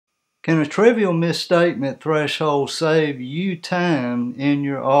Can a trivial misstatement threshold save you time in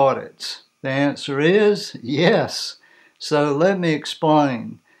your audits? The answer is yes. So let me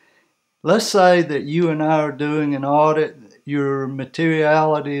explain. Let's say that you and I are doing an audit. Your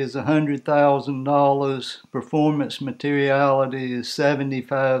materiality is $100,000, performance materiality is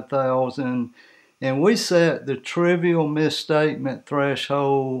 $75,000, and we set the trivial misstatement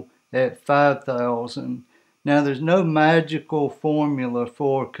threshold at $5,000. Now, there's no magical formula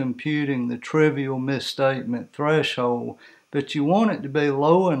for computing the trivial misstatement threshold, but you want it to be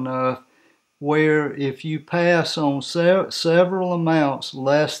low enough where if you pass on several amounts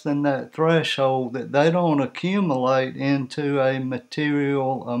less than that threshold, that they don't accumulate into a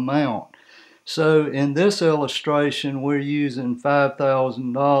material amount. So in this illustration, we're using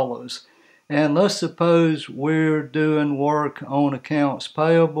 $5,000. And let's suppose we're doing work on accounts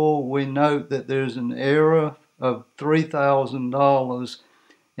payable. We note that there's an error of $3,000,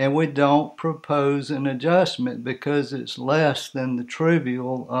 and we don't propose an adjustment because it's less than the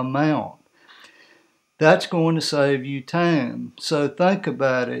trivial amount. That's going to save you time. So think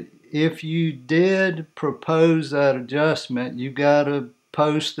about it. If you did propose that adjustment, you got to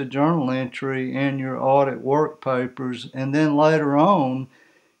post the journal entry in your audit work papers, and then later on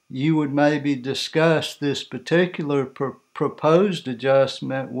you would maybe discuss this particular proposed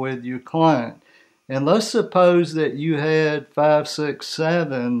adjustment with your client. And let's suppose that you had 5, 6,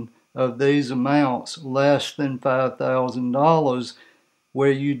 7 of these amounts less than $5,000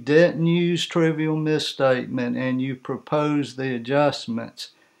 where you didn't use trivial misstatement and you proposed the adjustments.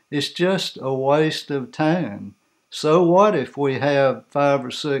 It's just a waste of time. So what if we have 5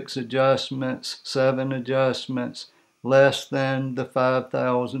 or 6 adjustments, 7 adjustments, less than the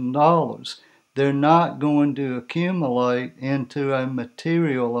 $5,000? They're not going to accumulate into a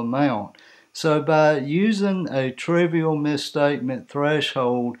material amount. So by using a trivial misstatement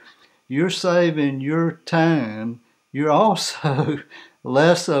threshold, you're saving your time. You're also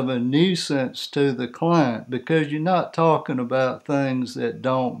less of a nuisance to the client because you're not talking about things that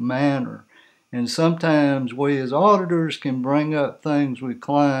don't matter. And sometimes we as auditors can bring up things with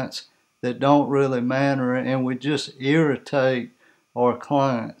clients that don't really matter, and we just irritate our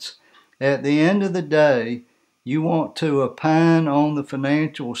clients. At the end of the day, you want to opine on the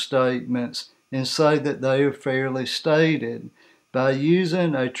financial statements and say that they are fairly stated. By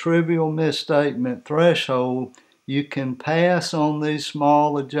using a trivial misstatement threshold, you can pass on these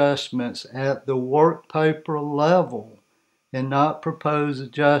small adjustments at the work paper level and not propose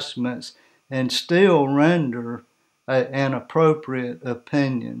adjustments and still render an appropriate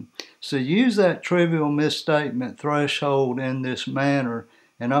opinion. So use that trivial misstatement threshold in this manner,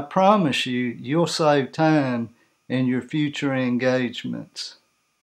 and I promise you, you'll save time in your future engagements.